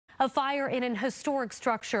A fire in an historic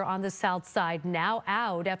structure on the south side now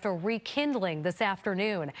out after rekindling this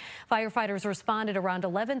afternoon. Firefighters responded around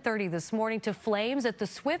 11:30 this morning to flames at the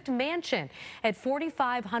Swift Mansion at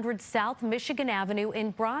 4500 South Michigan Avenue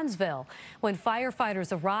in Bronzeville. When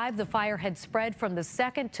firefighters arrived, the fire had spread from the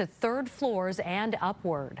second to third floors and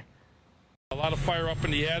upward. A lot of fire up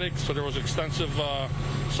in the attic, so there was extensive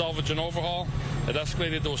salvage and overhaul. It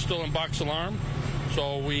escalated to a still in box alarm,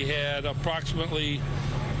 so we had approximately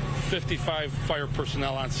 55 fire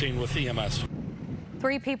personnel on scene with EMS.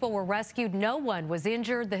 3 people were rescued. No one was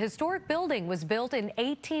injured. The historic building was built in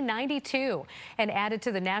 1892 and added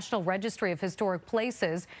to the National Registry of Historic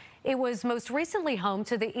Places. It was most recently home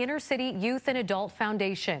to the Inner City Youth and Adult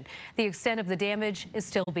Foundation. The extent of the damage is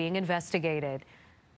still being investigated.